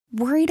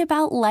Worried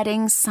about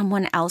letting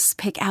someone else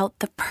pick out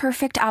the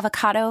perfect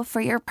avocado for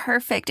your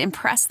perfect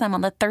impress them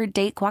on the third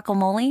date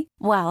guacamole?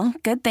 Well,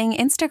 good thing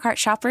Instacart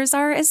shoppers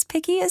are as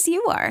picky as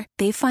you are.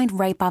 They find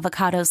ripe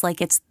avocados like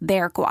it's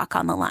their guac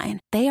on the line.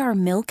 They are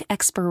milk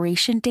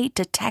expiration date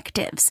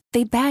detectives.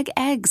 They bag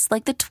eggs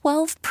like the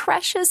 12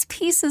 precious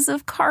pieces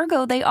of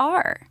cargo they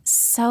are.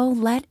 So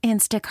let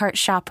Instacart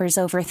shoppers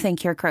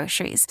overthink your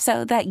groceries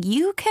so that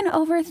you can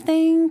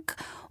overthink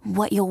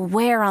what you'll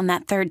wear on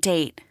that third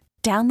date.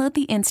 Download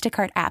the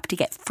Instacart app to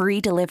get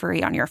free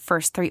delivery on your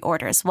first 3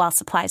 orders while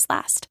supplies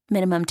last.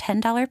 Minimum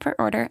 $10 per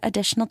order.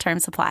 Additional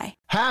terms apply.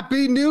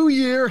 Happy New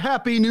Year.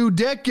 Happy new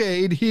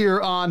decade here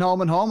on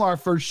Home and Home, our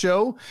first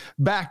show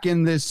back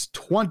in this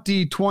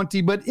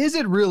 2020. But is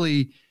it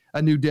really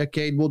a new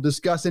decade? We'll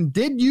discuss. And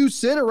did you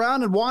sit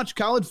around and watch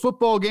college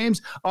football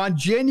games on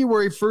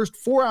January 1st?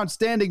 4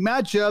 outstanding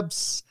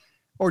matchups.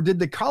 Or did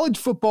the college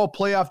football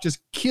playoff just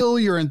kill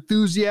your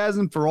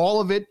enthusiasm for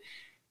all of it?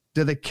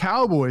 Do the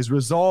Cowboys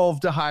resolve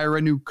to hire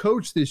a new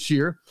coach this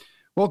year?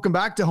 Welcome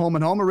back to Home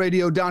and Home, a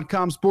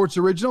radio.com sports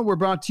original. We're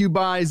brought to you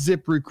by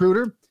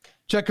ZipRecruiter.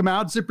 Check them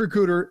out,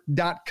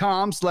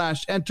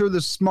 ziprecruiter.com/enter,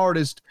 the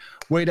smartest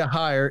way to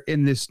hire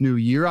in this new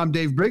year. I'm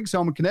Dave Briggs,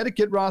 home in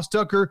Connecticut. Ross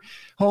Tucker,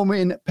 home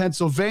in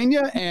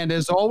Pennsylvania. And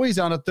as always,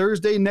 on a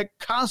Thursday, Nick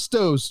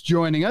Kostos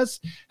joining us.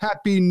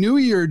 Happy New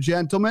Year,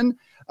 gentlemen.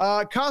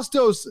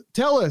 Kostos,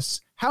 tell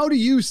us, how do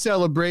you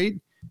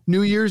celebrate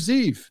New Year's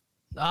Eve?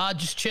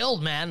 Just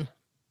chilled, man.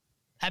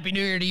 Happy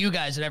New Year to you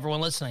guys and everyone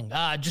listening.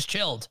 Just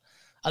chilled.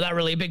 I'm not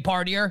really a big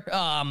partier.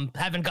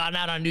 Haven't gotten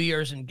out on New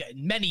Year's in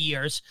many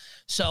years.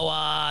 So,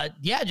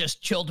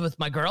 just chilled with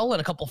my girl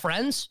and a couple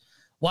friends.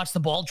 Watched the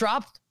ball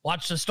drop.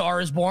 Watched The Star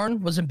Is Born.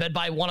 Was in bed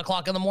by 1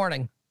 o'clock in the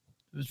morning.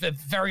 It was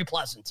very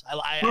pleasant.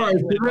 I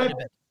enjoyed it quite a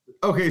bit.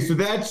 Okay,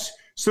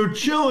 so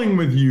chilling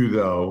with you,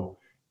 though,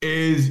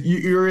 is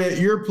you're at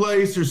your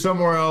place or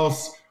somewhere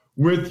else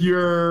with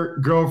your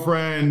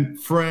girlfriend,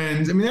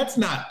 friends. I mean, that's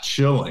not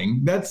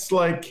chilling. That's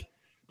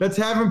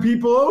having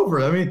people over.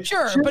 I mean,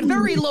 sure, but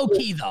very low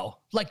key though.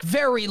 Like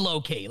very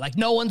low key. Like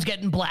no one's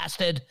getting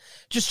blasted.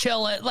 Just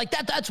chilling. Like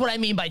that's what I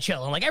mean by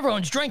chilling. Like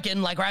everyone's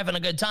drinking, like we're having a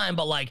good time,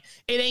 but like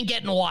it ain't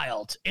getting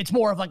wild. It's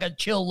more of like a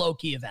chill, low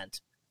key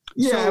event.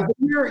 Yeah, but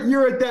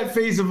you're at that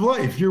phase of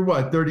life. You're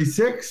what,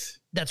 36?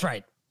 That's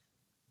right.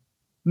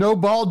 No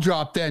ball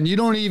drop then. You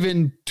don't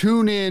even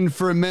tune in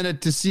for a minute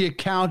to see a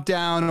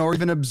countdown or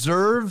even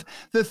observe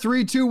the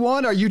 3, 2,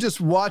 1. Are you just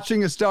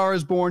watching A Star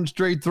Is Born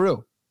straight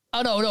through?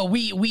 Oh, no.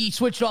 We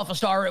switched off A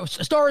Star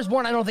Is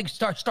Born. I don't think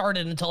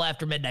started until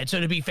after midnight. So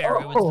to be fair,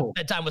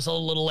 bedtime was a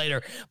little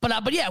later.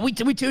 But yeah, we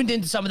tuned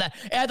into some of that.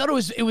 And I thought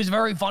it was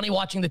very funny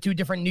watching the 2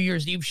 different New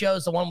Year's Eve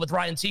shows, the one with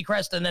Ryan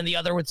Seacrest and then the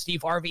other with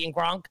Steve Harvey and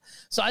Gronk.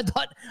 So I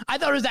thought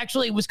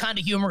it was kind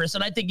of humorous.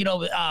 And I think,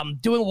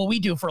 doing what we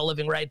do for a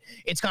living, right?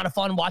 It's kind of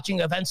fun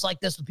watching events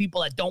like this with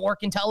people that don't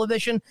work in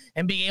television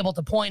and being able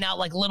to point out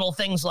like little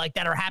things like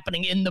that are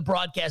happening in the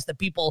broadcast that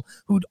people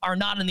who are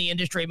not in the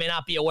industry may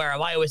not be aware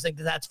of. I always think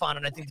that's fun,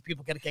 and I think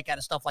people get a kick out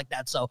of stuff like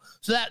that. So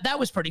that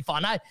was pretty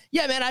fun. I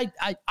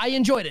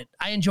enjoyed it.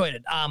 I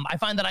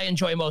find that I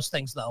enjoy most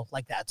things though,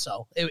 like that.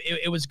 So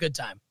it was a good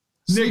time.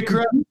 Nick,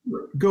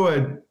 go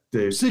ahead,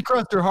 Dave.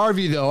 Seacrest or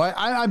Harvey, though?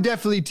 I'm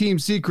definitely Team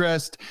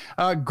Seacrest.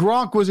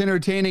 Gronk was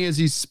entertaining as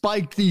he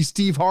spiked the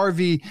Steve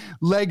Harvey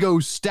Lego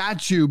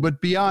statue, but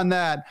beyond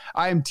that,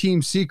 I am Team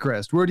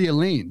Seacrest. Where do you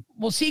lean?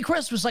 Well,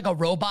 Seacrest was like a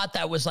robot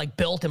that was like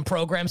built and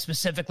programmed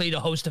specifically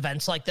to host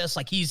events like this.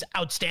 Like he's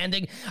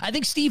outstanding. I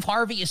think Steve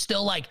Harvey is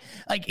still I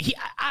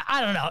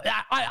don't know.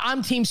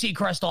 I'm Team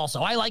Seacrest also.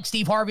 I like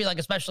Steve Harvey, like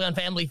especially on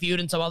Family Feud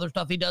and some other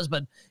stuff he does.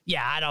 But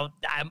yeah,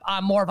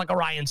 I'm more of like a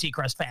Ryan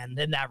Seacrest fan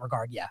in that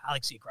regard. Yeah, I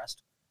like Seacrest.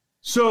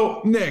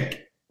 So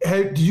Nick,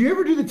 did you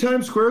ever do the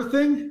Times Square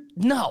thing?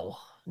 No.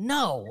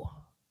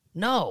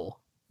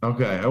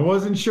 Okay, I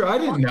wasn't sure. I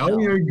didn't know.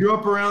 You grew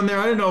up around there.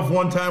 I didn't know if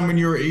one time when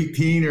you were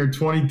 18 or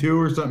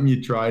 22 or something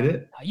you tried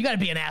it. You got to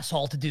be an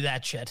asshole to do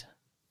that shit.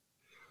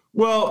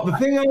 Well, the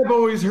thing I've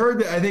always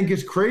heard that I think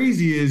is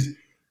crazy is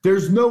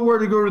there's nowhere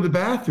to go to the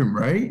bathroom,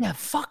 right? Yeah,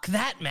 fuck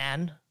that,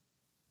 man.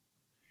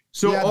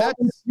 So all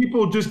these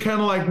people just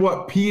kind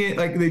of pee,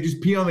 like they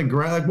just pee on the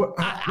ground. Like what?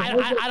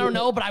 I don't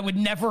know, but I would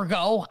never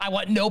go. I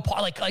want no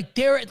part. Like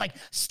they're like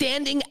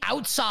standing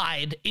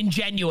outside in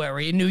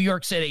January in New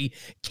York City,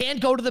 can't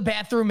go to the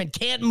bathroom and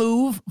can't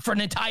move for an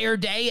entire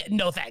day.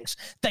 No thanks.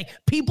 Like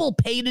people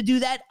pay to do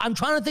that. I'm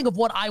trying to think of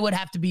what I would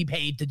have to be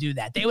paid to do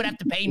that. They would have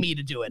to pay me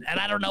to do it,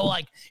 and I don't know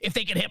like if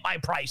they can hit my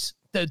price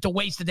to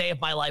waste a day of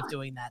my life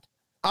doing that.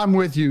 I'm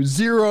with you.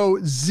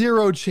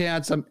 Zero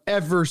chance I'm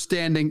ever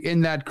standing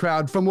in that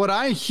crowd. From what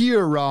I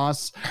hear,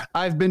 Ross,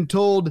 I've been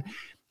told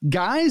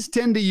guys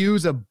tend to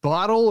use a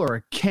bottle or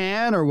a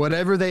can or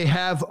whatever they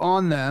have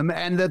on them,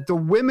 and that the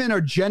women are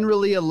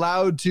generally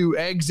allowed to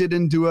exit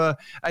into a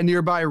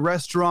nearby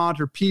restaurant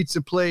or pizza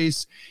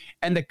place,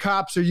 and the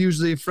cops are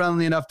usually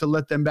friendly enough to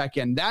let them back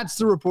in. That's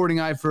the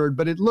reporting I've heard,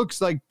 but it looks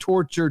like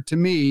torture to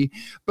me.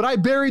 But I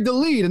buried the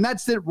lead, and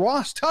that's that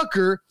Ross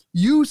Tucker,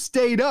 you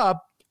stayed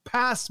up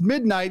past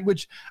midnight,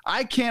 which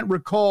I can't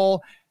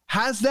recall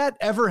Has that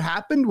ever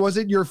happened? Was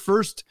it your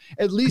first,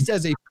 at least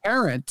as a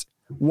parent,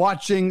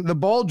 watching the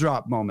ball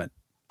drop moment?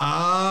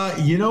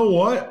 You know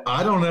what?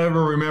 I don't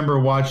ever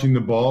remember watching the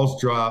ball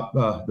drop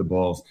with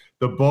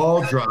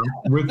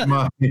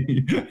my.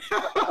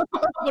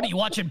 What are you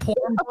watching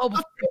porn before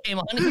you came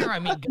on here? I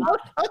mean, God.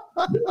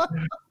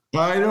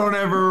 I don't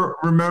ever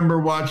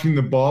remember watching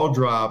the ball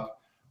drop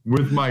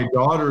with my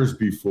daughters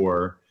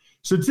before.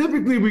 So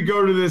typically we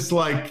go to this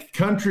like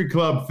country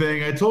club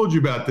thing. I told you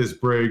about this,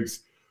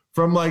 Briggs,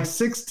 from like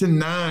 6 to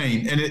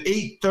 9, and at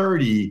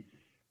 8:30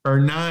 or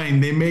 9,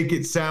 they make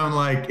it sound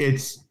like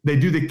they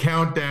do the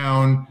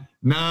countdown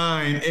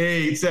 9,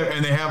 8, 7,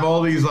 and they have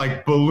all these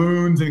like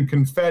balloons and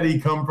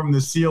confetti come from the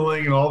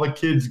ceiling, and all the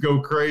kids go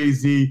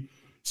crazy.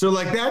 So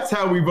like that's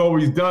how we've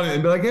always done it,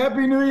 and be like,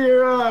 Happy New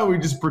Year! We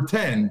just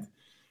pretend.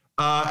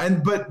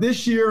 But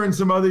this year and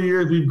some other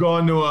years, we've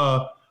gone to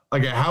a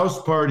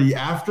house party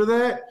after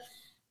that.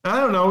 I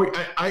don't know.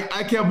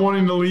 I kept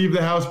wanting to leave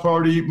the house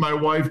party. My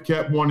wife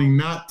kept wanting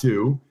not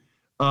to.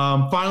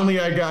 Finally,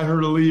 I got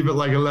her to leave at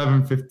like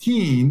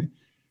 11:15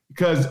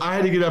 because I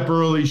had to get up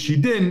early. She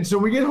didn't. So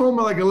we get home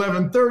at like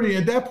 11:30.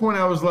 At that point,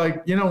 I was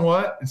like, you know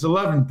what? It's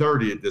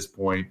 11:30 at this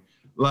point.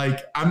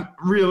 Like, I'm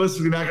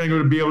realistically not going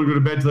to be able to go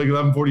to bed till like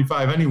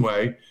 11:45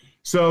 anyway.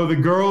 So the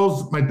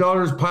girls, my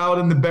daughters piled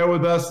in the bed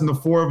with us, and the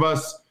four of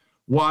us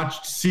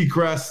watched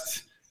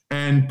Seacrest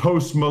and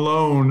Post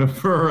Malone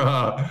for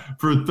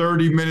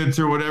 30 minutes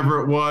or whatever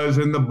it was,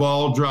 and the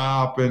ball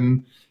drop,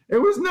 and it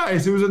was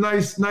nice. It was a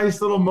nice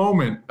little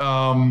moment.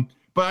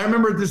 But I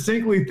remember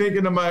distinctly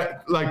thinking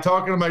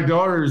talking to my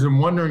daughters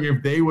and wondering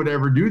if they would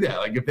ever do that,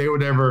 like if they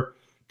would ever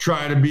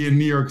try to be in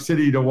New York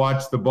City to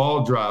watch the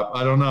ball drop.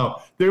 I don't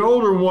know. The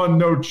older one,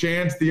 no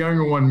chance. The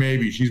younger one,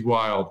 maybe. She's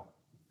wild.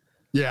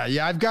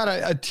 Yeah. I've got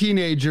a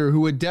teenager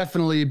who would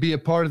definitely be a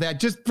part of that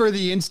just for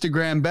the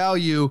Instagram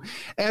value.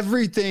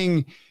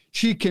 Everything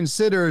she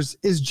considers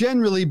is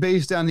generally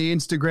based on the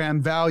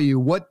Instagram value,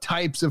 what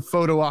types of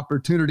photo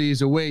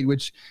opportunities await,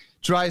 which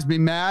drives me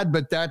mad,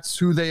 but that's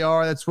who they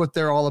are. That's what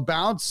they're all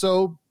about.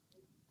 So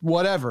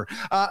whatever.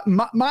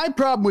 My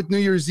problem with New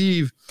Year's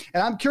Eve,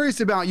 and I'm curious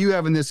about you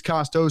having this,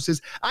 Kostos,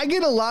 is I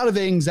get a lot of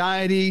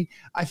anxiety.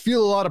 I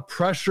feel a lot of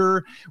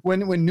pressure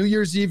when New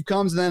Year's Eve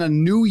comes and then a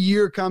new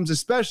year comes,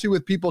 especially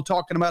with people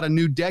talking about a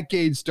new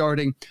decade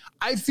starting.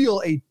 I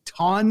feel a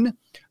ton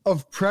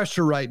of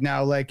pressure right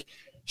now. Like,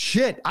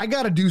 shit, I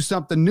got to do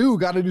something new,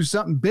 got to do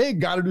something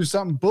big, got to do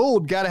something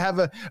bold, got to have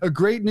a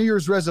great New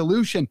Year's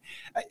resolution.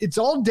 It's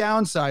all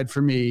downside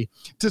for me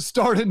to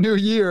start a new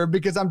year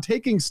because I'm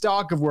taking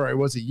stock of where I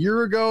was a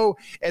year ago,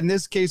 in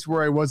this case,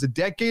 where I was a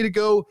decade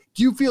ago.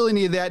 Do you feel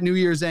any of that New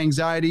Year's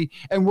anxiety?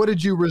 And what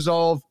did you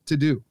resolve to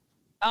do?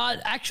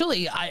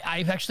 Actually,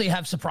 I actually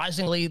have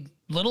surprisingly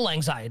little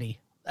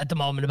anxiety at the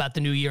moment about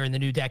the new year and the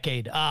new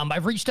decade.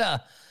 I've reached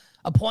a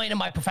point in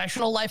my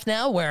professional life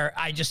now where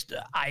I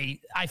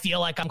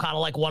feel like I'm kind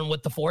of like one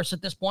with the force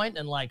at this point.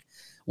 And like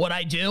what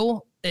I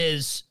do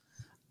is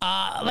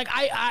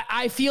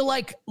I feel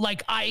like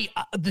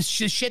the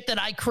shit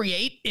that I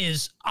create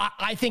is,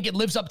 I think it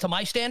lives up to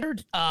my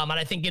standard. And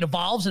I think it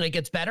evolves and it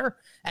gets better.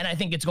 And I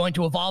think it's going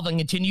to evolve and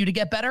continue to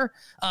get better.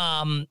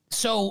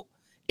 So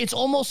it's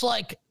almost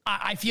like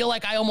I feel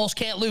like I almost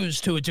can't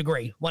lose to a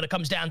degree when it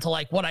comes down to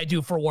like what I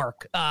do for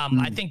work.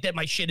 I think that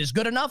my shit is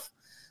good enough.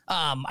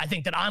 I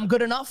think that I'm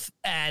good enough,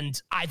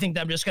 and I think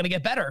that I'm just going to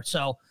get better.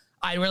 So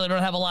I really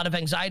don't have a lot of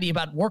anxiety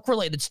about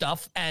work-related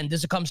stuff. And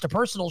as it comes to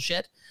personal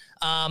shit,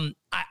 I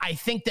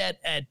think that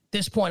at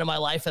this point in my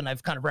life, and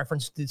I've kind of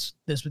referenced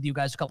this with you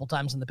guys a couple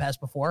times in the past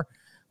before,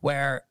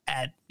 where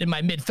in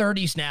my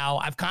mid-30s now,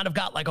 I've kind of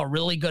got like a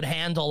really good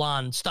handle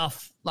on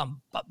stuff.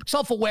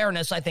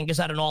 Self-awareness, I think, is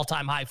at an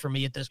all-time high for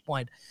me at this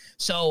point.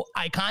 So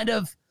I kind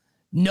of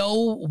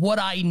know what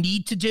I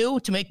need to do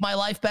to make my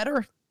life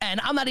better. And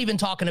I'm not even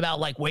talking about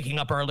like waking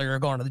up earlier or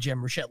going to the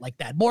gym or shit like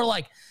that. More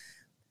like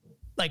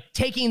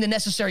taking the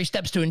necessary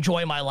steps to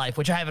enjoy my life,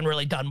 which I haven't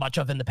really done much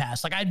of in the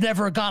past. Like I've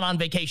never gone on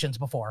vacations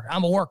before.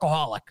 I'm a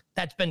workaholic.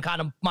 That's been kind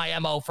of my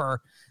MO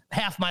for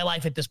half my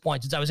life at this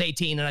point, since I was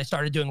 18 and I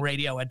started doing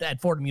radio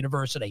at Fordham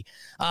University.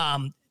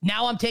 Now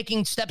I'm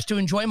taking steps to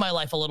enjoy my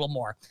life a little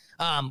more,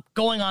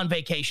 going on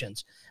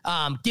vacations,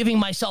 giving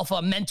myself a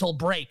mental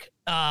break.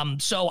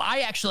 So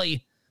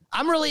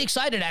I'm really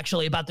excited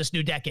actually about this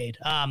new decade.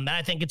 And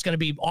I think it's going to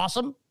be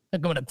awesome. I'm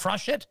going to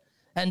crush it,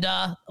 and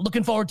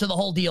looking forward to the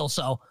whole deal.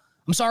 So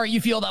I'm sorry you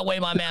feel that way,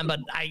 my man,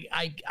 but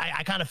I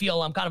kind of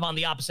feel I'm kind of on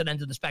the opposite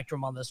end of the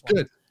spectrum on this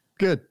one.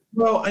 Good.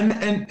 Well,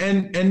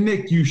 and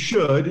Nick, you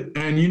should,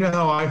 and you know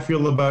how I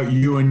feel about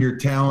you and your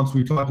talents.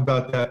 We talked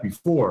about that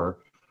before.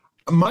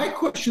 My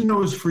question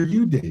though is for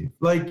you, Dave.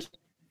 Like,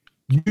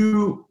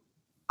 you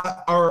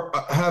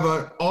have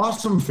an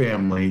awesome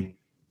family,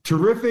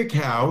 terrific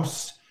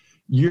house.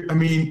 You're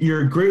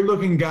a great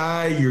looking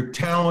guy. You're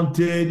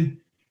talented.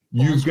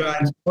 You've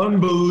got an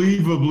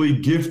unbelievably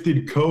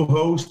gifted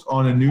co-host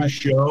on a new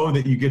show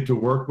that you get to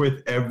work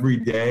with every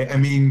day. I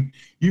mean,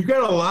 you've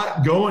got a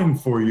lot going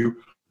for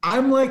you.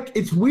 I'm like,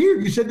 it's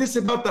weird. You said this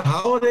about the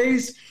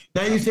holidays.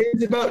 Now you say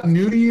it's about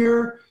New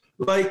Year.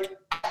 Like,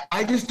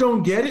 I just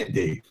don't get it,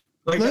 Dave.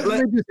 Like,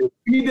 you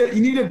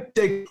need to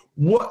take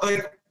what,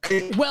 like.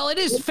 Well, it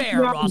is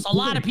fair, Ross. A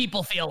lot of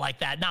people feel like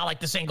that, not like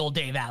the single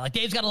Dave out. Like,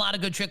 Dave's got a lot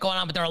of good shit going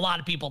on, but there are a lot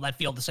of people that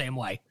feel the same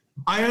way.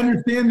 I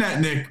understand that,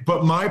 Nick,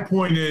 but my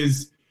point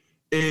is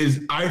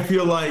I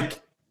feel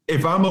like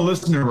if I'm a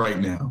listener right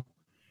now,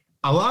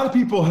 a lot of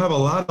people have a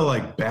lot of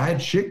like bad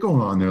shit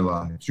going on in their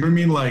lives. You know what I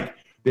mean? Like,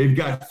 they've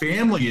got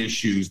family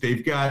issues,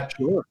 they've got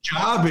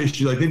job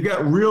issues, like they've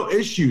got real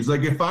issues.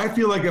 Like, if I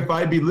feel like if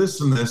I'd be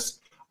listening to this,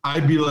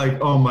 I'd be like,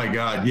 oh my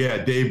God,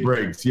 yeah, Dave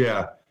Briggs,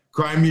 yeah.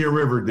 Cry me a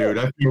river, dude.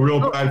 I feel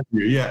real bad for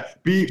you. Yeah.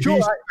 Be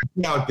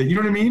out there. You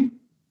know what I mean?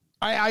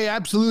 I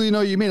absolutely know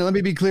what you mean. Let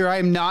me be clear. I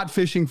am not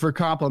fishing for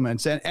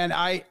compliments. And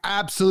I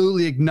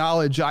absolutely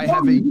acknowledge I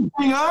have a being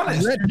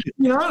honest.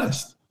 Being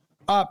honest.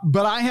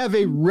 But I have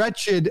a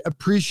wretched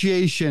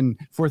appreciation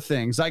for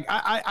things. Like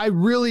I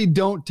really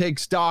don't take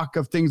stock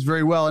of things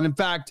very well. And in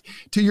fact,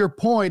 to your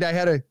point, I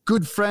had a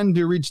good friend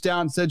who reached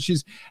out and said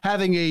she's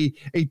having a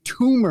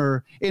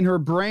tumor in her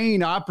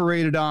brain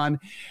operated on.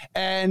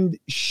 And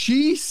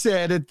she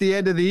said at the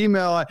end of the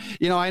email,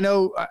 I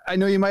know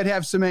you might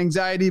have some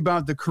anxiety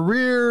about the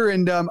career,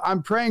 and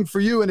I'm praying for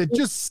you. And it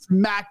just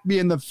smacked me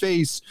in the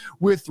face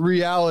with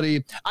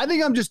reality. I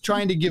think I'm just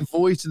trying to give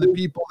voice to the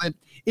people that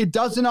it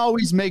doesn't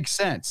always make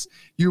sense.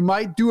 You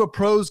might do a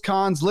pros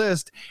cons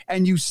list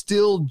and you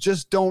still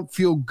just don't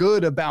feel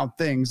good about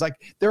things.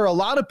 Like, there are a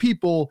lot of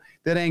people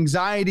that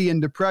anxiety and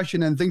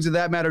depression and things of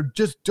that matter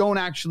just don't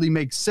actually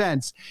make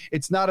sense.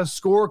 It's not a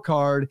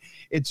scorecard.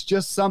 It's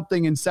just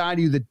something inside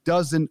you that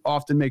doesn't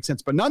often make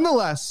sense. But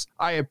nonetheless,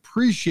 I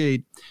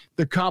appreciate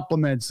the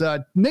compliments.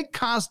 Nick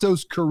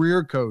Kostos,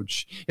 career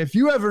coach. If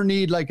you ever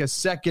need like a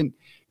second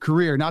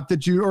career, not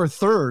that you, or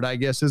third, I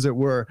guess, as it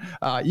were,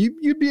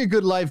 you'd be a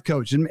good life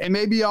coach, and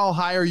maybe I'll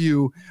hire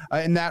you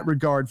in that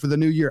regard for the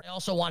new year. I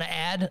also want to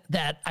add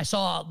that I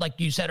saw, like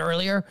you said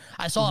earlier,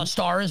 I saw A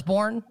Star Is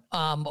Born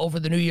over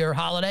the New Year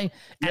holiday,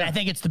 and I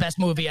think it's the best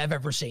movie I've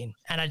ever seen.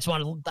 And I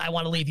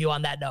want to leave you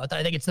on that note.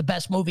 I think it's the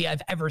best movie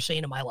I've ever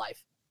seen in my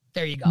life.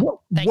 There you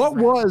go. What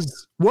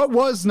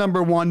was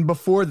number one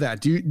before that?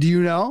 Do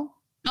you know?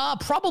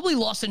 Probably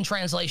Lost in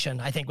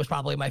Translation, I think, was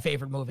probably my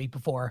favorite movie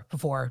before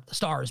A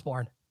Star Is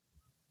Born.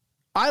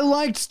 I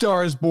liked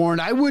Star Is Born.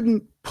 I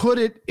wouldn't put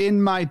it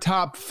in my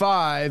top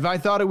 5. I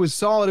thought it was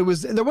solid.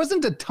 There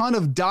wasn't a ton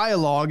of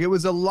dialogue. It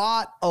was a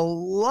lot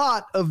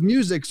of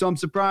music. So I'm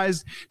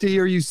surprised to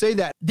hear you say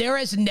that. There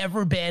has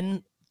never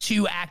been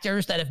two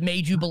actors that have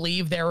made you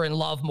believe they're in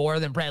love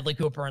more than Bradley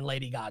Cooper and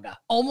Lady Gaga.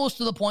 Almost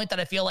to the point that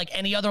I feel like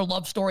any other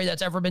love story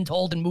that's ever been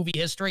told in movie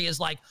history is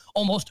like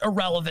almost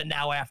irrelevant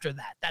now after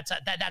that.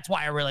 That's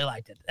why I really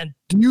liked it. And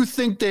do you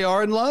think they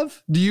are in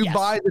love? Do you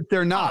buy that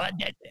they're not?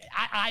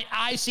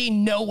 I see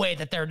no way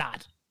that they're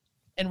not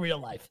in real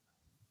life.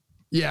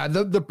 Yeah,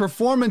 the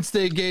performance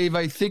they gave,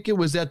 I think it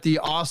was at the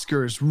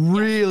Oscars,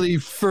 really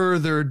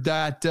furthered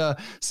that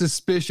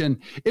suspicion.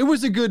 It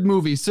was a good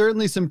movie,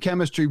 certainly some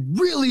chemistry.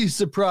 Really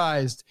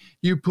surprised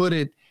you put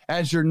it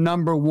as your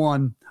number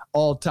one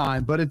all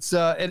time, but it's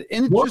an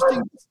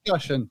interesting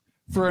discussion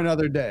for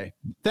another day.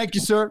 Thank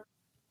you, sir.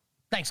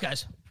 Thanks,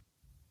 guys.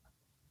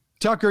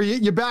 Tucker,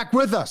 you're back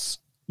with us.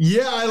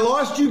 Yeah, I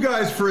lost you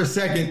guys for a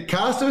second.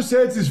 Costo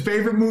said it's his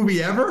favorite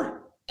movie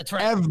ever? That's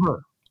right.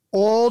 Ever.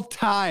 All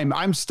time.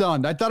 I'm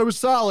stunned. I thought it was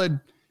solid.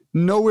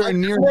 Nowhere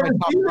near my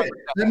top.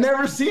 I've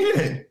never seen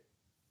it.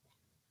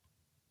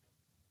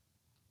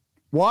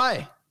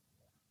 Why?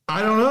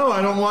 I don't know.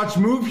 I don't watch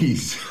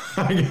movies.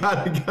 I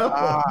gotta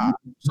go.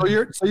 So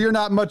you're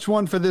not much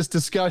one for this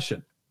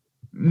discussion.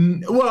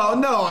 Well,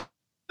 no.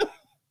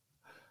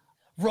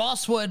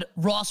 Ross would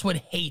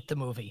hate the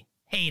movie.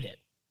 Hate it.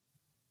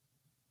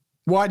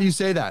 Why do you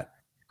say that?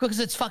 Because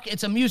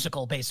it's a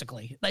musical,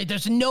 basically. Like,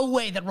 there's no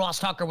way that Ross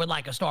Tucker would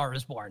like A Star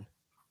Is Born.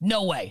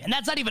 No way. And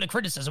that's not even a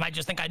criticism. I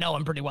just think I know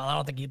him pretty well. I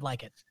don't think he'd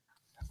like it.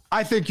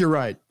 I think you're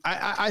right.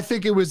 I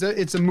think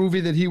it's a movie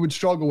that he would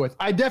struggle with.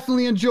 I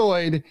definitely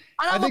enjoyed.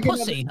 I'm a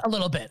pussy a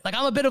little bit. Like,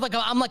 I'm a bit of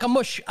I'm like a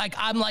mush. Like,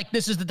 I'm like,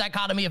 this is the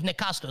dichotomy of Nick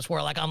Kostos,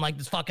 where like I'm like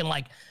this fucking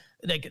like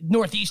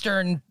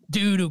Northeastern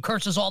dude who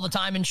curses all the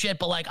time and shit,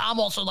 but like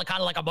I'm also like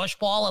kind of like a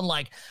bushball, and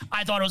like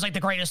I thought it was like the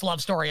greatest love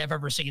story I've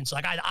ever seen. So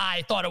like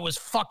I thought it was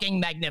fucking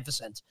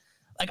magnificent.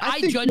 Like I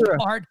judge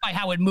art by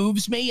how it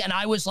moves me, and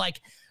I was like,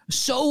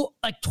 so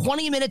like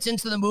 20 minutes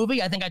into the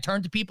movie, I think I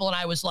turned to people and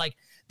I was like,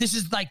 this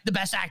is like the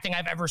best acting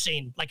I've ever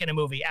seen, like in a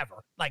movie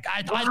ever. Like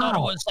I thought it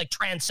was like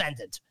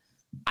transcendent.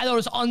 I thought it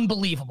was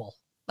unbelievable,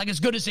 like as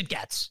good as it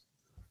gets.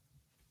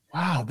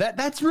 Wow,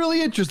 that's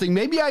really interesting.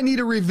 Maybe I need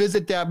to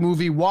revisit that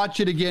movie, watch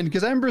it again,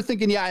 because I remember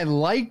thinking, yeah, I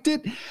liked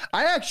it.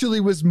 I actually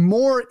was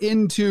more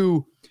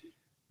into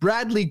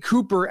Bradley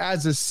Cooper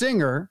as a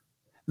singer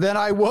than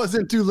I was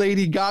into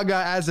Lady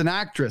Gaga as an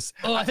actress.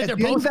 Oh, I think they're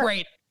both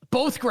great.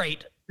 Both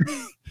great.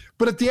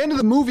 But at the end of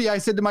the movie, I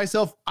said to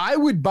myself, I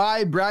would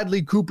buy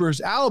Bradley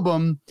Cooper's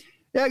album.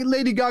 Yeah,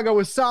 Lady Gaga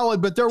was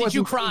solid, but there wasn't. Did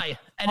you cry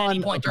at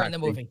any point during the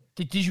movie?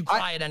 Did you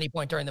cry at any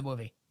point during the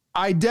movie?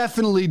 I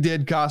definitely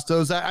did,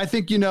 Costos. I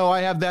think,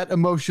 I have that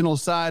emotional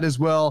side as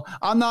well.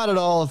 I'm not at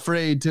all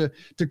afraid to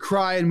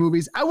cry in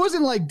movies. I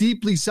wasn't like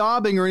deeply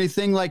sobbing or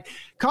anything. Like,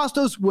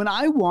 Costos, when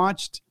I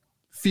watched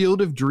Field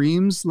of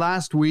Dreams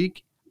last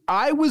week,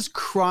 I was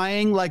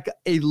crying like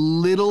a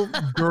little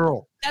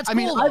girl. That's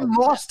cool, I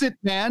lost it,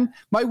 man.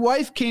 My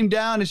wife came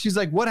down and she's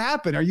like, "What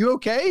happened? Are you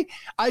okay?"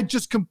 I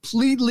just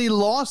completely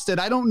lost it.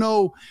 I don't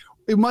know.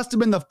 It must have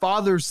been the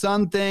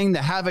father-son thing,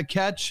 the have a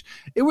catch.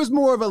 It was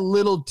more of a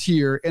little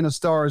tear in A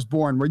Star is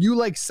Born. Were you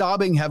like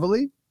sobbing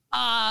heavily?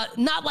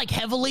 Not like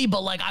heavily,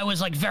 but like I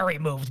was like very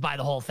moved by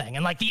the whole thing.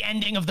 And like the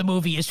ending of the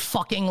movie is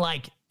fucking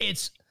like, I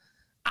don't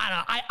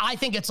know. I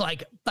think it's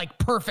like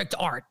perfect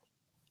art.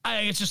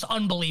 It's just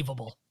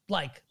unbelievable.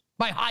 Like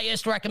my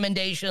highest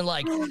recommendation,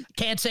 like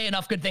can't say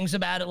enough good things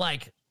about it.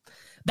 Like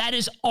that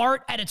is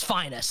art at its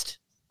finest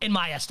in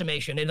my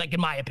estimation. And like in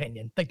my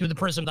opinion, like through the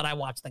prism that I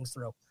watch things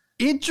through.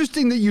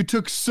 Interesting that you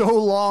took so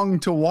long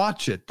to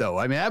watch it, though.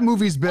 I mean, that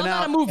movie's been out. I'm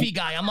not a movie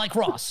guy. I'm like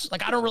Ross.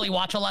 Like, I don't really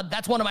watch a lot.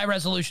 That's one of my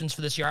resolutions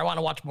for this year. I want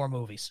to watch more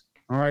movies.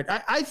 All right.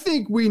 I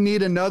think we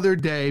need another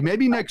day,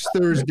 maybe next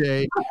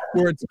Thursday,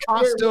 where it's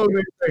Costos.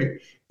 Wait.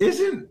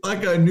 Isn't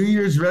like a New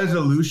Year's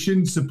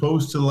resolution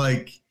supposed to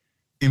like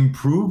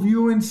improve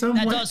you in some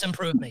way? That does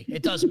improve me.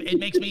 It does. It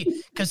makes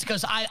me,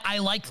 because I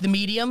like the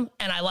medium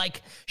and I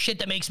like shit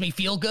that makes me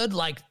feel good.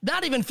 Like,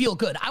 not even feel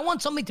good. I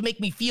want something to make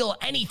me feel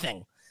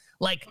anything.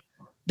 Like,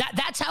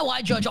 that's how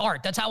I judge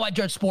art. That's how I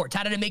judge sports.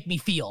 How did it make me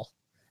feel?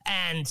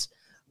 And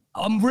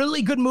a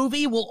really good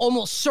movie will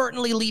almost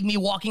certainly leave me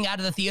walking out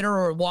of the theater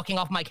or walking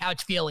off my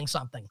couch feeling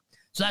something.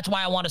 So that's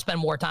why I want to spend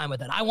more time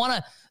with it.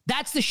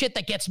 That's the shit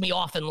that gets me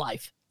off in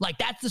life. Like,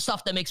 that's the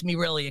stuff that makes me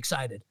really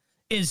excited,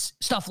 is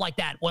stuff like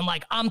that. When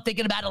like I'm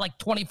thinking about it like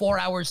 24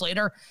 hours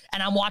later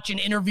and I'm watching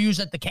interviews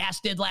that the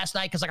cast did last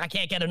night because like I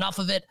can't get enough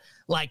of it.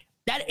 Like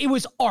that, it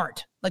was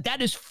art. Like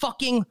that is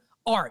fucking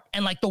art.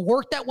 And like the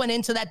work that went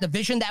into that, the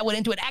vision that went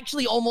into it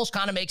actually almost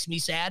kind of makes me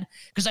sad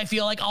because I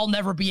feel like I'll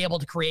never be able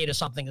to create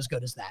something as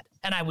good as that.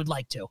 And I would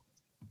like to.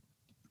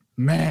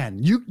 Man,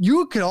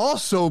 you could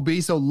also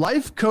be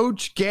life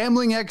coach,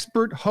 gambling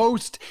expert,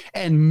 host,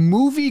 and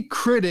movie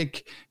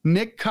critic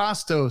Nick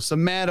Costos, a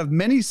man of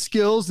many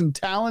skills and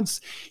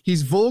talents.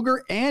 He's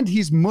vulgar and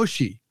he's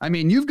mushy. I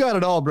mean, you've got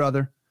it all,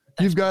 brother.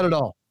 You've got it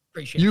all.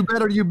 Appreciate you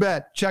better, you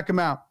bet. Check him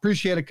out.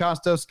 Appreciate it,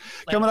 Costos.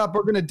 Later. Coming up,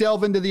 we're going to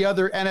delve into the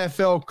other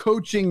NFL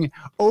coaching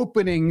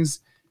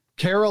openings.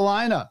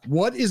 Carolina,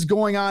 what is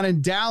going on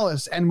in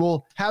Dallas? And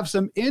we'll have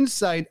some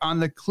insight on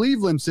the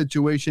Cleveland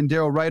situation.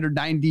 Daryl Ryder,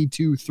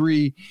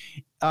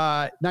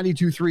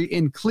 92.3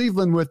 in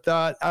Cleveland with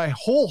a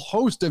whole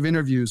host of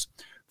interviews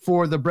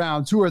for the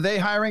Browns. Who are they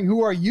hiring?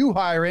 Who are you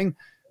hiring?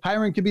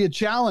 Hiring can be a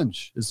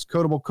challenge, as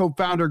Codable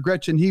co-founder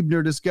Gretchen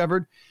Huebner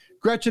discovered.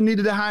 Gretchen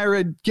needed to hire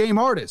a game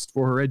artist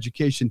for her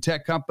education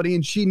tech company,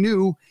 and she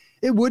knew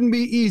it wouldn't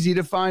be easy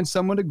to find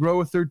someone to grow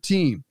with her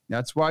team.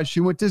 That's why she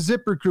went to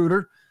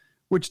ZipRecruiter,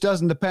 which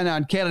doesn't depend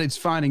on candidates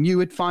finding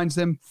you. It finds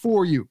them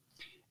for you.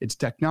 Its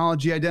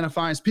technology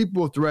identifies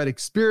people with the right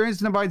experience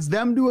and invites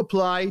them to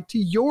apply to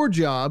your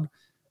job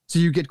so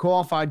you get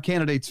qualified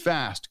candidates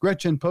fast.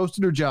 Gretchen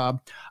posted her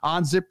job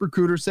on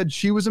ZipRecruiter, said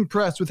she was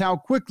impressed with how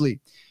quickly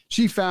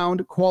she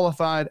found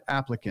qualified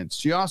applicants.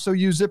 She also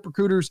used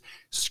ZipRecruiter's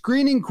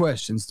screening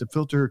questions to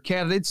filter her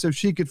candidates so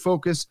she could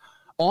focus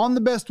on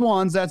the best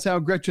ones. That's how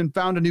Gretchen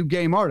found a new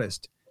game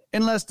artist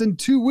in less than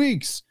 2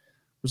 weeks.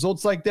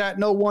 Results like that,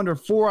 no wonder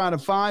 4 out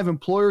of 5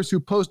 employers who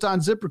post on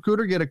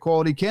ZipRecruiter get a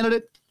quality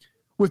candidate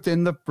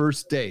within the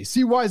first day.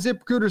 See why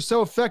ZipRecruiter is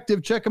so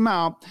effective? Check them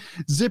out.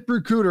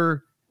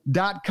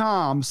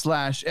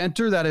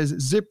 ZipRecruiter.com/enter. That is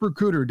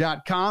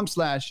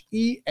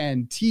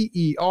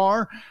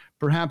ZipRecruiter.com/ENTER.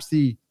 Perhaps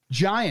the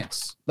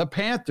Giants, the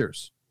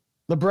Panthers,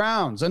 the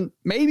Browns, and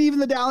maybe even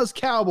the Dallas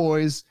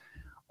Cowboys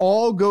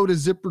all go to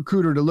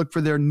ZipRecruiter to look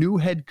for their new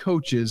head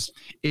coaches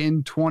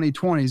in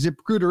 2020.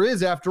 ZipRecruiter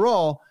is, after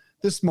all,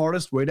 the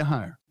smartest way to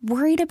hire.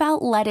 Worried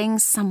about letting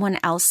someone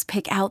else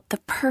pick out the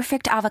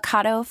perfect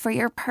avocado for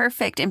your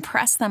perfect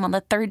impress them on the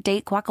third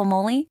date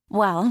guacamole?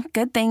 Well,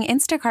 good thing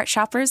Instacart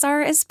shoppers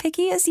are as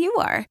picky as you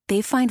are.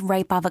 They find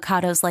ripe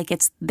avocados like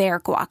it's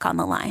their guac on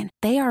the line.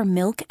 They are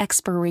milk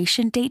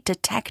expiration date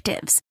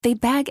detectives. They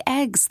bag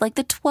eggs like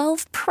the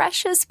 12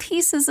 precious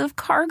pieces of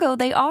cargo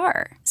they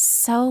are.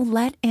 So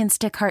let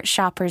Instacart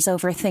shoppers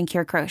overthink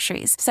your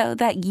groceries so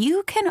that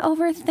you can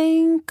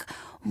overthink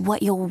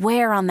what you'll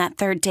wear on that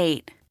third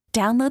date.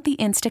 Download the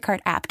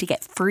Instacart app to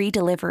get free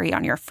delivery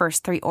on your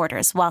first 3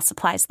 orders while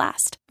supplies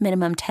last.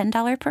 Minimum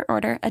 $10 per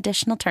order.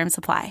 Additional terms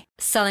apply.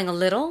 Selling a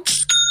little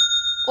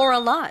or a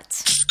lot?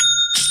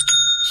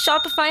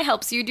 Shopify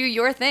helps you do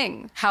your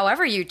thing,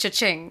 however you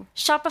cha-ching.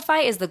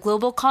 Shopify is the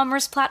global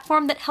commerce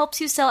platform that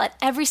helps you sell at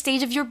every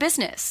stage of your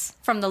business.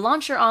 From the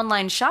launch your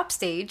online shop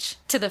stage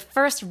to the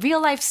first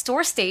real-life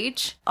store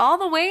stage, all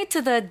the way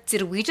to the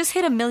 "did we just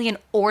hit 1 million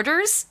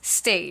orders"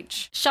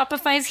 stage.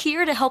 Shopify is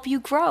here to help you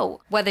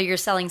grow. Whether you're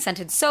selling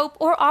scented soap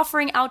or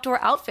offering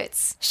outdoor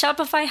outfits,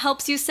 Shopify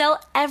helps you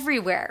sell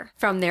everywhere.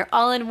 From their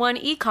all-in-one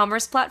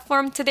e-commerce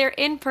platform to their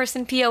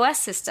in-person POS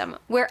system,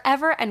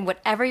 wherever and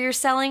whatever you're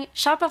selling,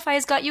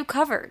 Shopify's got you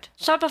covered.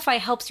 Shopify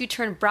helps you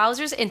turn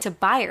browsers into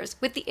buyers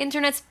with the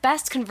internet's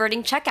best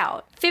converting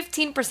checkout,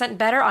 15%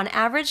 better on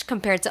average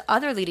compared to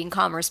other leading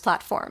commerce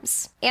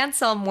platforms. And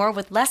sell more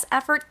with less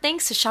effort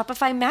thanks to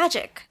Shopify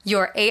Magic,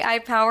 your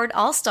AI-powered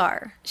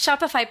all-star.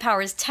 Shopify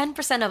powers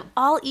 10% of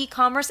all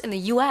e-commerce in the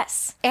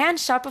US. And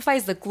Shopify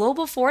is the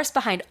global force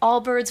behind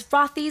Allbirds,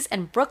 Rothy's,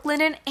 and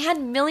Brooklinen,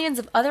 and millions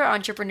of other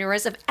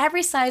entrepreneurs of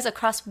every size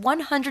across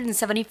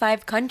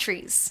 175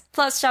 countries.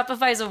 Plus,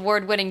 Shopify's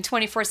award-winning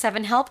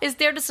 24/7 help is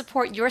there to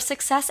support your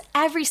success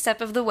every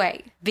step of the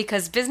way.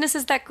 Because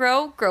businesses that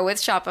grow, grow with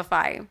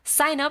Shopify.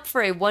 Sign up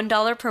for a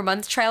 $1 per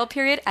month trial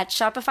period at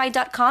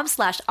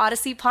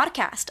shopify.com/Odyssey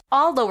Podcast,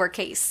 all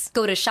lowercase.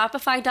 Go to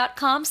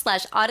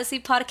shopify.com/Odyssey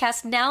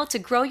Podcast now to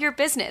grow your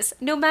business,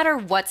 no matter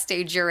what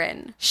stage you're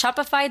in.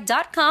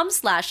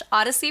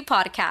 Shopify.com/Odyssey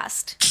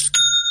Podcast.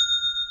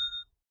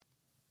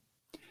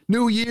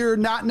 New year,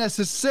 not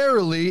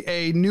necessarily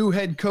a new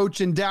head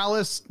coach in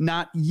Dallas.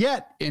 Not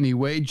yet,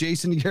 anyway.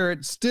 Jason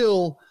Garrett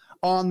still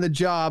on the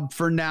job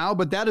for now,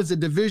 but that is a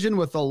division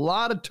with a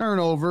lot of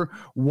turnover.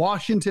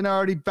 Washington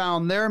already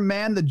found their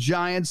man. The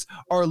Giants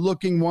are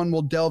looking one.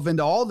 We'll delve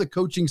into all the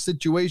coaching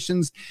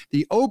situations,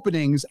 the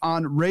openings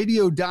on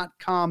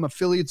radio.com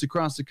affiliates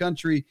across the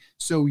country,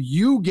 so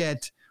you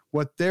get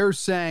what they're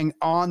saying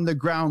on the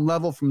ground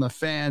level from the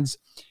fans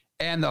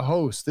and the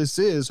host. This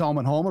is Home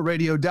and Home, a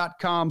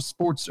radio.com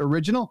sports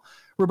original.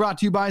 We're brought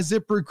to you by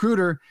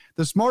ZipRecruiter,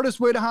 the smartest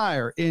way to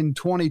hire in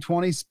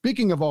 2020.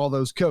 Speaking of all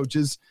those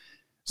coaches,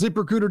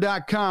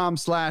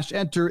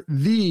 ZipRecruiter.com/enter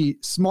the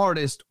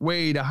smartest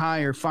way to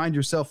hire. Find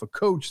yourself a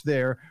coach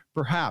there,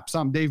 perhaps.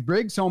 I'm Dave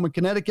Briggs, home in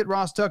Connecticut.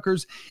 Ross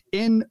Tucker's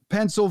in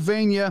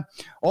Pennsylvania,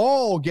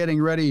 all getting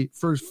ready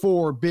for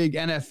 4 big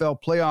NFL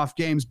playoff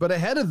games. But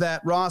ahead of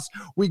that, Ross,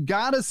 we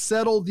got to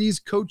settle these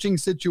coaching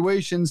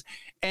situations,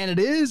 and it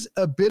is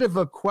a bit of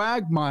a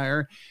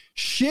quagmire.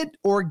 Shit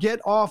or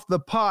get off the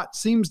pot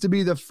seems to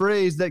be the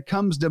phrase that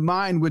comes to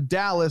mind with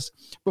Dallas.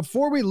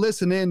 Before we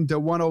listen in to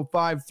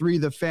 105.3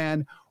 The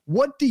Fan,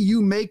 what do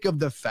you make of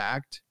the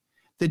fact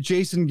that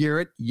Jason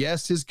Garrett,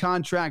 yes, his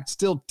contract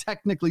still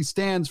technically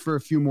stands for a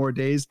few more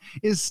days,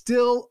 is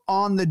still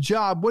on the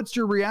job? What's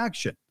your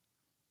reaction?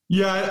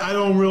 Yeah, I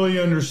don't really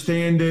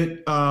understand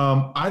it.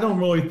 I don't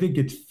really think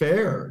it's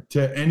fair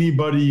to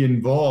anybody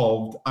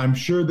involved. I'm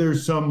sure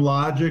there's some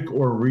logic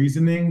or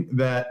reasoning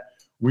that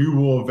we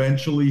will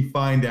eventually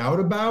find out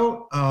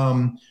about.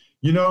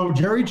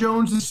 Jerry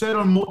Jones has said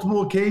on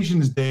multiple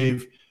occasions,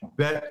 Dave,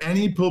 that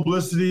any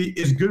publicity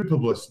is good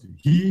publicity.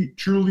 He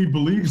truly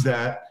believes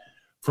that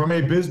from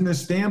a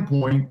business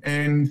standpoint,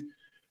 and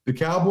the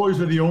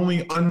Cowboys are the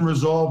only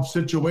unresolved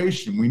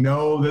situation. We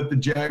know that the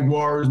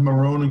Jaguars,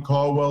 Marrone and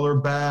Caldwell, are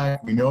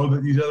back. We know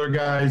that these other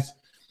guys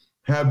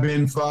have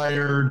been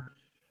fired.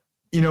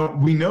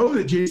 We know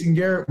that Jason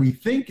Garrett, we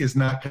think, is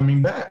not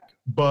coming back,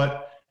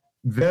 but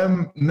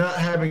them not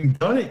having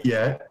done it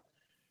yet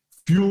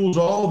fuels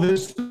all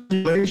this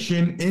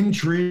speculation,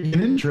 intrigue,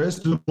 and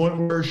interest to the point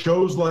where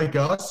shows like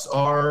us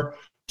are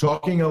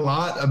talking a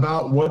lot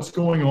about what's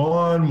going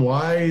on.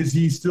 Why is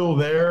he still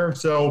there?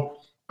 So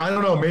I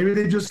don't know. Maybe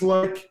they just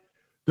like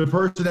the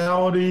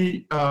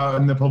personality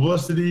and the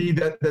publicity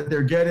that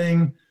they're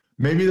getting.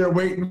 Maybe they're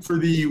waiting for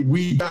the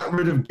 "We got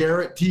rid of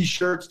Garrett"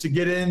 T-shirts to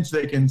get in so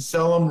they can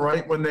sell them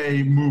right when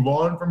they move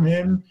on from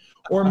him.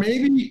 Or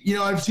maybe,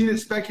 I've seen it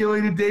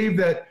speculated, Dave,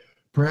 that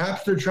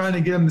perhaps they're trying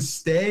to get him to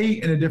stay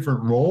in a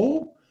different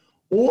role.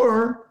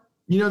 Or,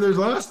 there's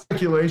a lot of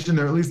speculation,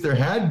 or at least there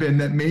had been,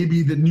 that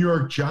maybe the New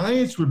York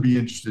Giants would be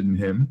interested in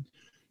him.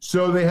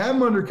 So they have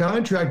him under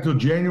contract till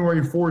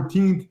January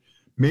 14th.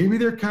 Maybe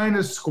they're kind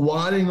of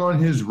squatting on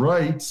his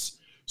rights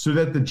so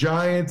that the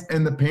Giants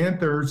and the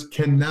Panthers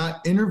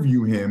cannot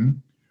interview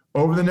him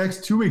over the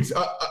next 2 weeks.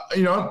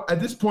 At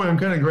this point, I'm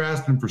kind of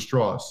grasping for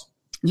straws.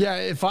 Yeah,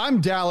 if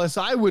I'm Dallas,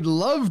 I would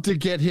love to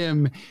get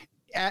him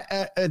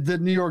at the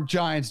New York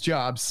Giants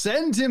job.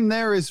 Send him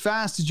there as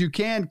fast as you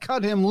can.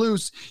 Cut him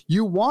loose.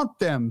 You want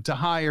them to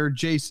hire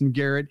Jason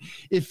Garrett.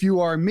 If you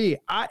are me,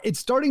 it's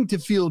starting to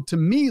feel to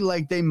me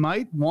like they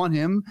might want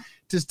him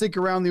to stick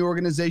around the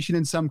organization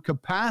in some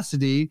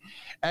capacity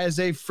as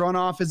a front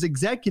office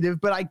executive,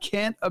 but I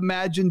can't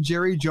imagine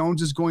Jerry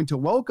Jones is going to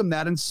welcome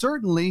that. And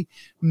certainly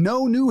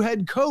no new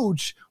head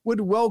coach would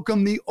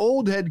welcome the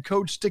old head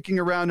coach sticking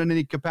around in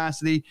any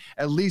capacity,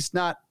 at least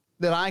not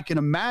that I can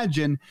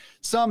imagine.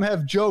 Some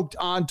have joked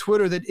on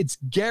Twitter that it's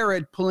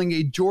Garrett pulling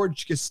a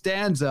George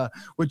Costanza,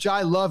 which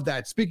I love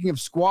that. Speaking of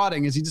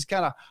squatting, is he just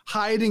kind of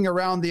hiding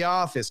around the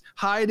office,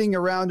 hiding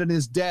around in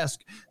his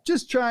desk,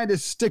 just trying to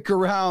stick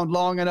around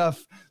long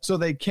enough so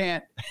they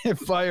can't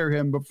fire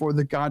him before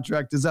the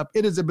contract is up.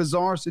 It is a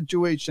bizarre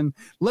situation.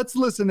 Let's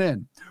listen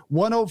in.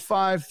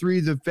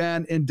 105.3 The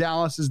Fan in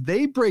Dallas as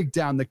they break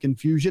down the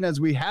confusion as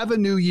we have a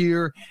new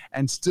year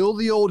and still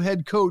the old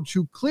head coach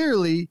who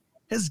clearly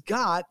has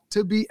got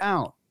to be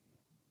out.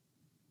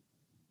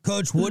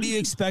 Coach, what do you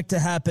expect to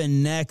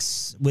happen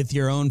next with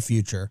your own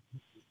future?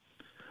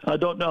 I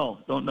don't know.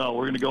 We're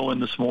going to go in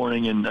this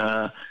morning, and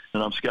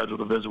I'm scheduled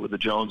to visit with the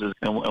Joneses,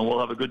 and we'll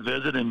have a good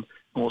visit, and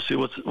we'll see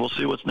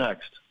what's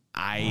next.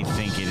 I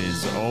think it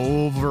is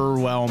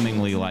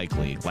overwhelmingly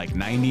likely, like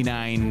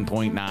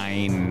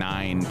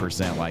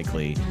 99.99%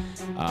 likely,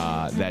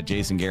 that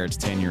Jason Garrett's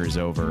tenure is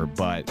over,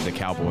 but the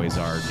Cowboys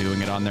are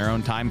doing it on their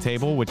own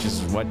timetable, which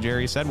is what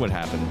Jerry said would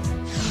happen.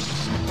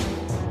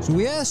 So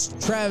we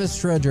asked Travis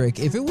Frederick,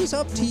 if it was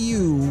up to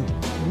you,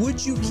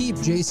 would you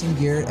keep Jason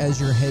Garrett as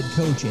your head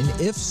coach? And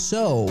if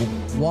so,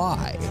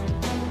 why?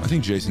 I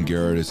think Jason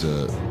Garrett is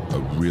a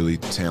really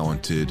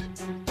talented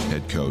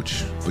head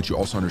coach, but you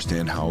also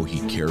understand how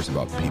he cares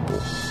about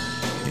people.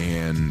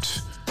 And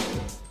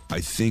I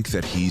think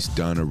that he's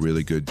done a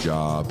really good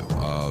job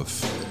of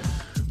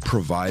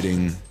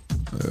providing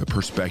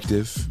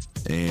perspective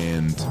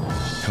and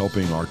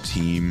helping our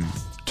team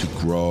to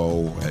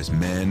grow as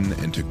men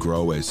and to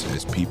grow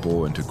as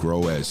people and to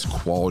grow as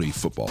quality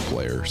football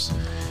players.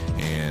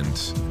 And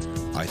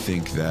I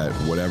think that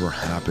whatever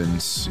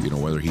happens,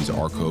 whether he's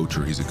our coach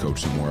or he's a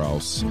coach somewhere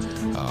else,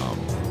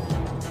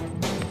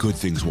 good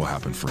things will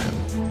happen for him.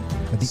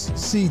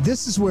 See,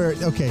 this is where,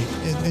 okay,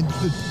 and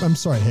I'm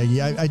sorry,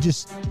 Hagee, I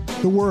just,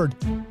 the word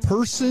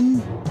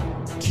person,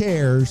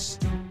 cares,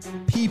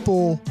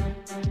 people,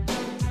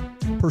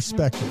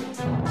 perspective.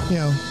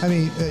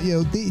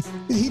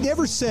 He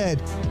never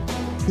said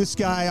this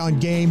guy on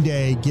game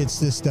day gets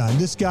this done.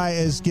 This guy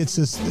gets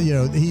this.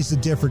 He's the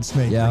difference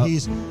maker. Yeah.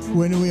 He's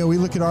when we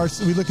look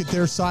at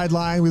their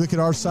sideline, we look at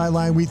our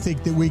sideline, we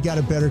think that we got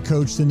a better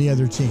coach than the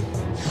other team.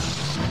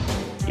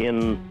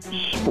 In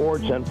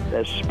sports, and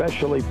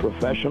especially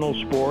professional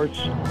sports,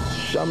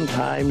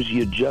 sometimes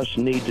you just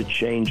need to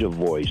change a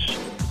voice.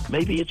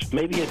 Maybe a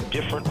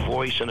different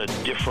voice and a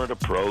different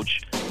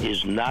approach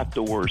is not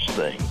the worst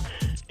thing.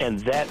 And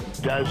that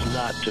does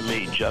not, to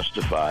me,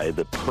 justify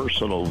the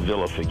personal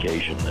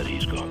vilification that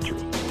he's gone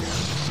through.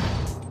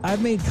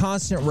 I've made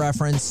constant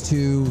reference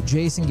to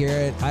Jason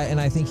Garrett,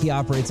 and I think he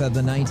operates out of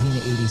the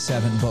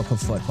 1987 book of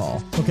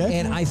football. Okay.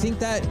 And I think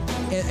that,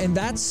 and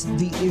that's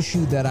the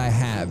issue that I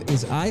have,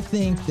 is I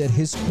think that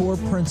his core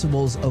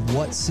principles of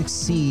what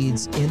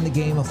succeeds in the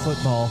game of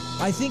football,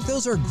 I think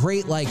those are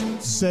great, like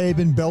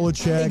Saban,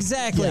 Belichick.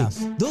 Exactly. Yeah.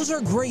 Those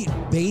are great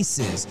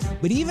bases.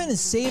 But even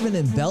Saban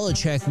and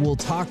Belichick will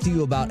talk to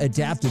you about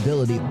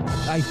adaptability.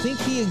 I think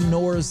he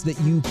ignores that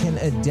you can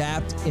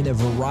adapt in a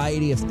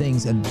variety of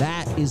things, and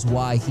that is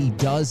why he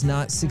does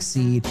not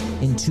succeed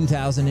in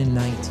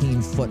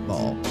 2019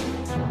 football.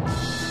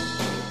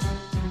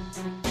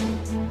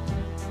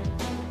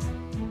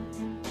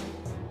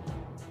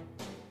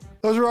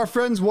 Those are our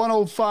friends,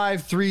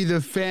 105.3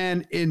 The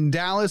Fan in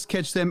Dallas.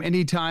 Catch them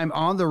anytime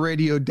on the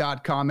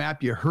radio.com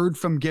app. You heard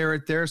from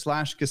Garrett there,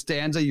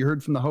 /Costanza. You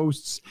heard from the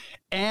hosts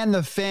and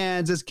the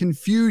fans as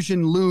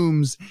confusion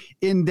looms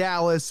in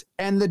Dallas.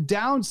 And the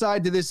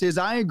downside to this is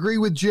I agree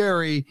with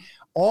Jerry.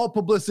 All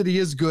publicity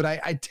is good.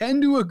 I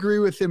tend to agree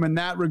with him in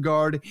that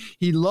regard.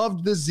 He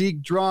loved the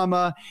Zeke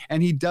drama,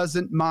 and he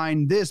doesn't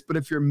mind this. But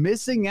if you're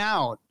missing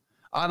out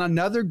on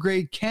another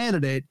great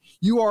candidate,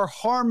 you are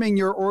harming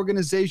your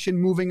organization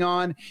moving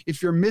on.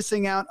 If you're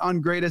missing out on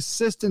great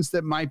assistants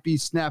that might be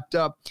snapped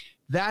up,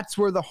 that's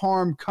where the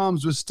harm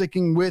comes with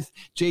sticking with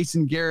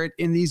Jason Garrett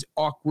in these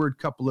awkward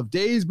couple of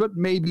days. But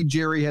maybe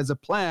Jerry has a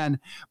plan.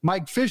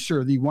 Mike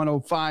Fisher, the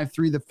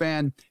 105.3 The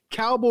Fan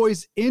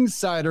Cowboys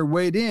insider,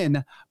 weighed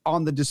in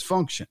on the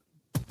dysfunction.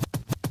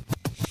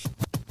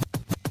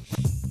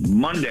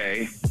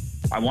 Monday,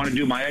 I want to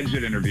do my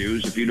exit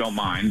interviews, if you don't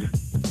mind.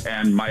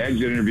 And my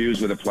exit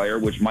interviews with a player,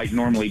 which might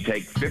normally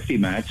take 50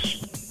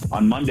 minutes.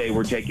 On Monday,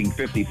 we're taking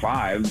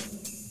 55.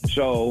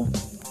 So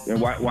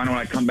why don't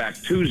I come back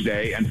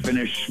Tuesday and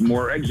finish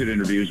more exit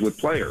interviews with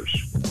players?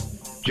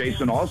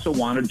 Jason also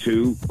wanted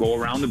to go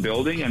around the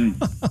building and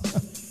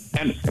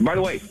by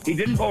the way, he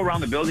didn't go around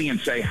the building and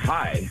say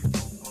hi.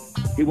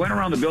 He went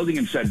around the building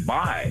and said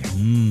bye.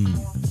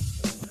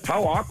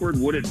 How awkward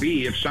would it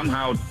be if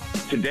somehow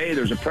today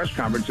there's a press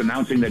conference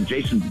announcing that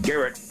Jason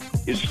Garrett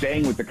is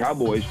staying with the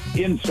Cowboys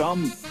in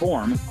some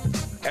form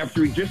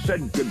after he just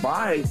said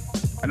goodbye?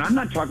 And I'm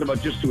not talking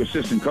about just to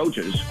assistant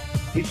coaches.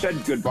 He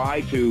said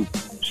goodbye to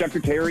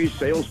secretaries,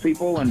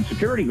 salespeople, and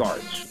security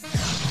guards.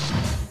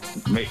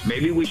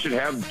 Maybe we should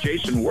have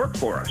Jason work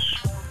for us,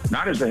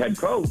 not as the head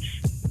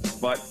coach,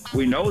 but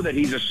we know that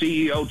he's a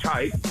CEO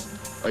type.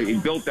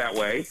 He's built that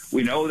way.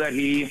 We know that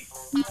he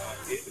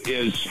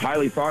is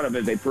highly thought of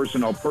as a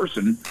personnel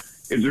person,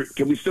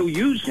 Can we still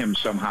use him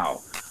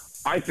somehow?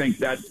 I think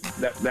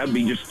that'd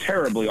be just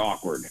terribly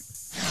awkward.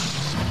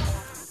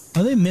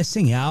 Are they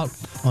missing out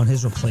on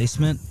his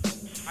replacement?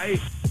 I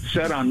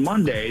said on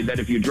Monday that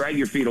if you drag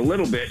your feet a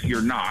little bit,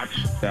 you're not.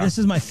 This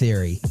is my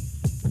theory.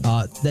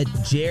 That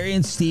Jerry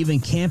and Steven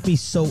can't be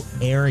so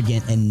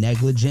arrogant and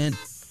negligent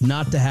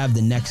not to have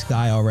the next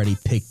guy already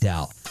picked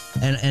out.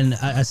 And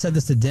I said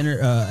this to dinner,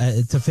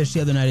 to Fish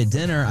the other night at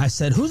dinner. I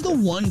said, who's the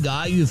one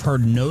guy you've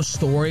heard no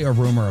story or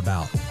rumor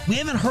about? We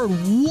haven't heard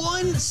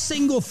one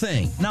single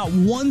thing, not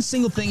one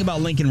single thing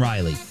about Lincoln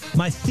Riley.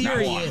 My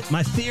theory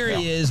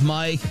is,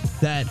 Mike,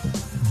 that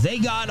they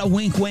got a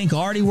wink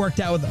already worked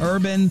out with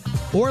Urban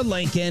or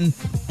Lincoln,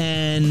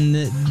 and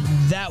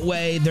that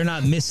way they're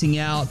not missing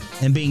out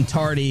and being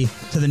tardy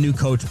to the new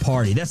coach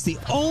party. That's the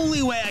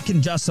only way I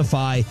can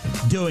justify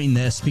doing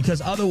this,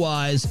 because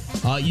otherwise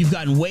you've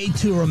gotten way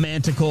too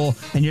romantical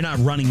and you're not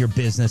running your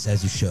business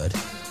as you should.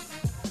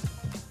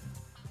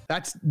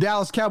 That's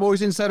Dallas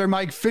Cowboys insider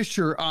Mike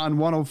Fisher on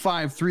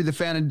 105.3 The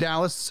Fan in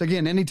Dallas.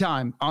 Again,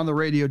 anytime on the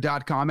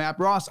radio.com app.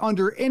 Ross,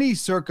 under any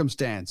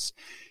circumstance,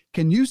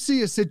 can you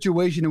see a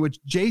situation in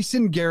which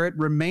Jason Garrett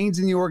remains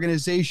in the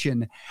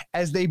organization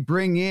as they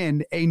bring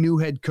in a new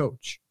head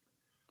coach?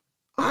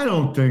 I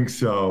don't think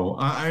so.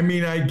 I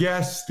mean, I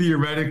guess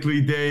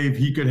theoretically, Dave,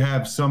 he could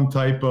have some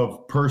type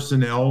of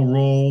personnel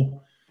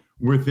role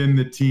within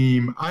the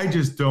team. I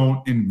just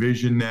don't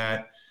envision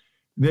that.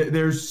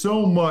 There's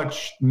so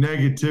much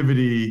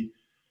negativity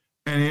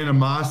and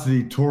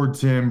animosity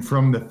towards him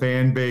from the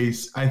fan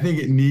base. I think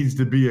it needs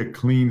to be a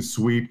clean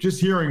sweep.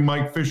 Just hearing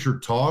Mike Fisher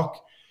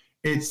talk,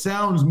 it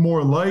sounds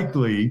more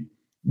likely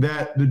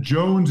that the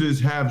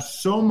Joneses have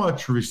so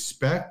much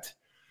respect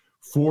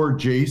for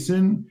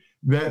Jason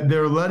that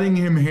they're letting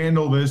him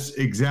handle this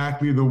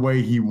exactly the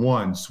way he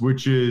wants,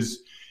 which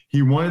is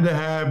he wanted to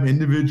have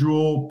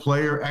individual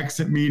player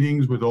exit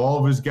meetings with all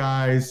of his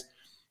guys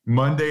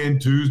Monday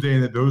and Tuesday,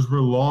 and that those were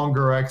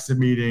longer exit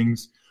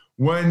meetings.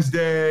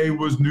 Wednesday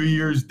was New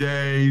Year's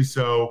Day,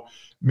 so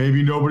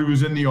maybe nobody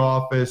was in the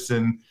office,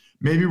 and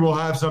maybe we'll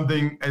have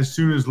something as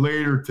soon as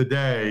later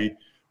today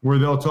where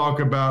they'll talk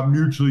about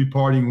mutually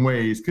parting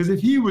ways. Because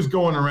if he was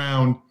going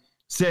around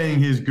saying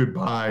his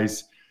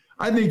goodbyes,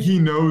 I think he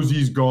knows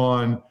he's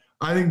gone.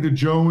 I think the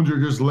Jones are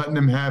just letting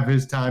him have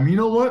his time. You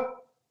know what?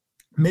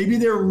 Maybe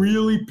they're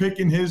really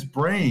picking his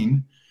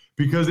brain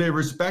because they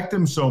respect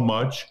him so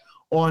much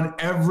on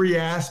every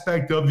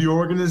aspect of the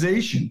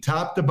organization,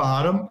 top to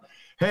bottom.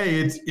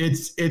 Hey,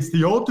 it's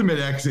the ultimate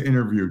exit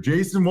interview.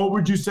 Jason, what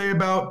would you say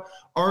about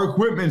our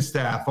equipment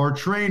staff, our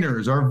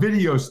trainers, our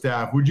video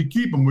staff? Would you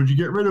keep them? Would you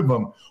get rid of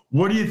them?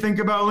 What do you think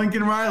about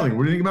Lincoln Riley?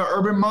 What do you think about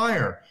Urban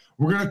Meyer?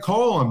 We're going to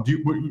call him. Do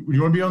you want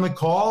to be on the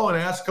call and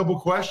ask a couple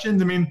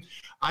questions? I mean,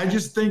 I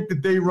just think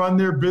that they run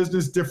their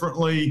business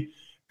differently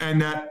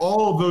and that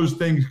all of those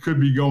things could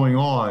be going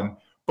on.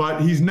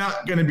 But he's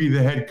not going to be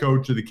the head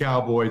coach of the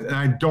Cowboys, and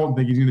I don't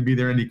think he's going to be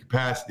there in any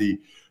capacity.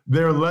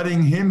 They're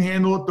letting him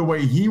handle it the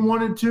way he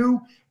wanted to,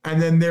 and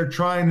then they're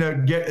trying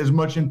to get as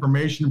much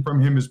information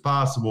from him as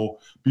possible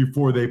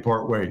before they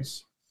part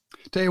ways.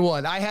 Tell you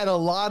what, I had a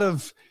lot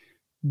of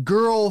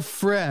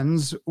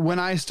girlfriends when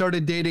I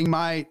started dating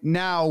my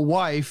now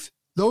wife.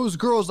 Those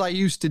girls I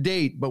used to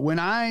date, but when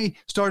I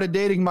started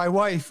dating my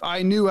wife,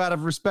 I knew out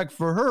of respect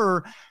for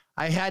her,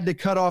 I had to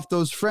cut off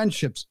those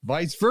friendships.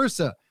 Vice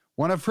versa.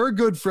 One of her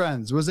good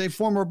friends was a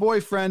former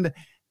boyfriend.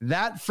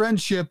 That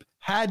friendship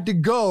had to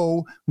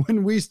go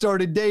when we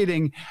started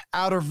dating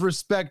out of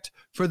respect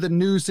for the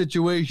new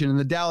situation. And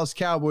the Dallas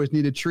Cowboys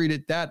need to treat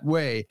it that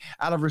way.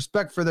 Out of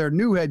respect for their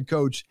new head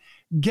coach,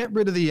 get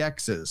rid of the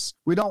exes.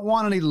 We don't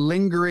want any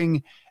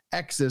lingering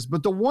exes.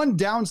 But the one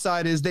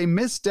downside is they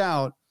missed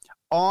out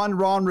on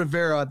Ron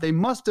Rivera. They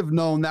must have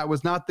known that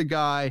was not the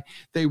guy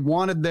they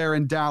wanted there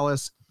in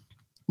Dallas.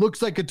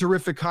 Looks like a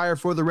terrific hire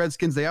for the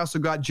Redskins. They also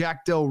got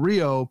Jack Del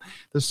Rio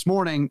this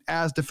morning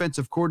as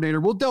defensive coordinator.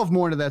 We'll delve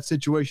more into that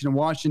situation in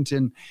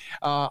Washington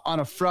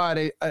on a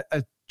Friday.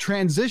 A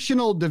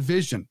transitional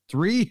division,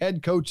 3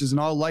 head coaches in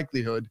all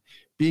likelihood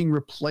being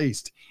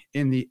replaced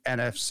in the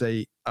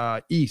NFC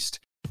East.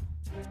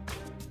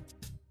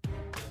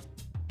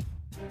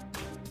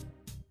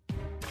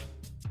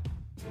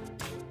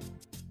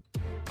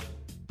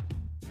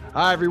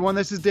 Hi, everyone.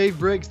 This is Dave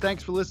Briggs.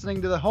 Thanks for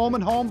listening to the Home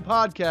and Home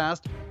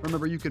podcast.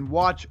 Remember, you can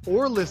watch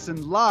or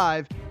listen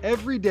live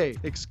every day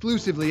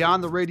exclusively on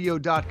the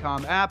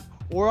radio.com app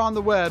or on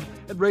the web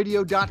at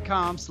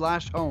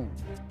radio.com/home.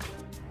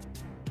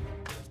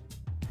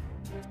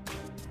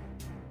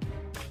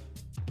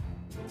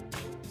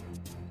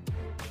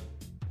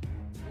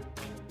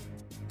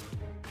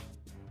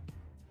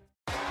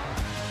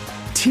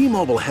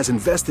 T-Mobile has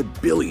invested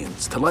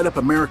billions to light up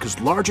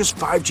America's largest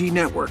 5G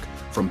network,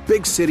 from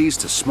big cities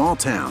to small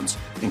towns,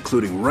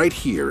 including right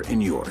here in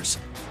yours.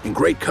 And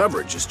great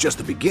coverage is just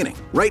the beginning.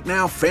 Right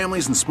now,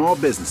 families and small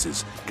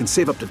businesses can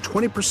save up to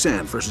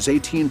 20% versus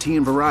AT&T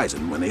and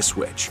Verizon when they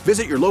switch.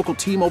 Visit your local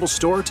T-Mobile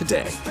store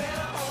today.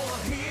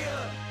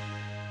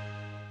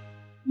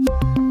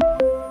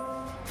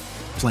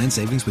 Plan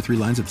savings with 3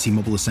 lines of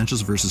T-Mobile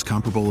Essentials versus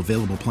comparable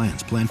available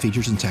plans. Plan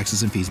features and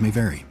taxes and fees may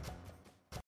vary.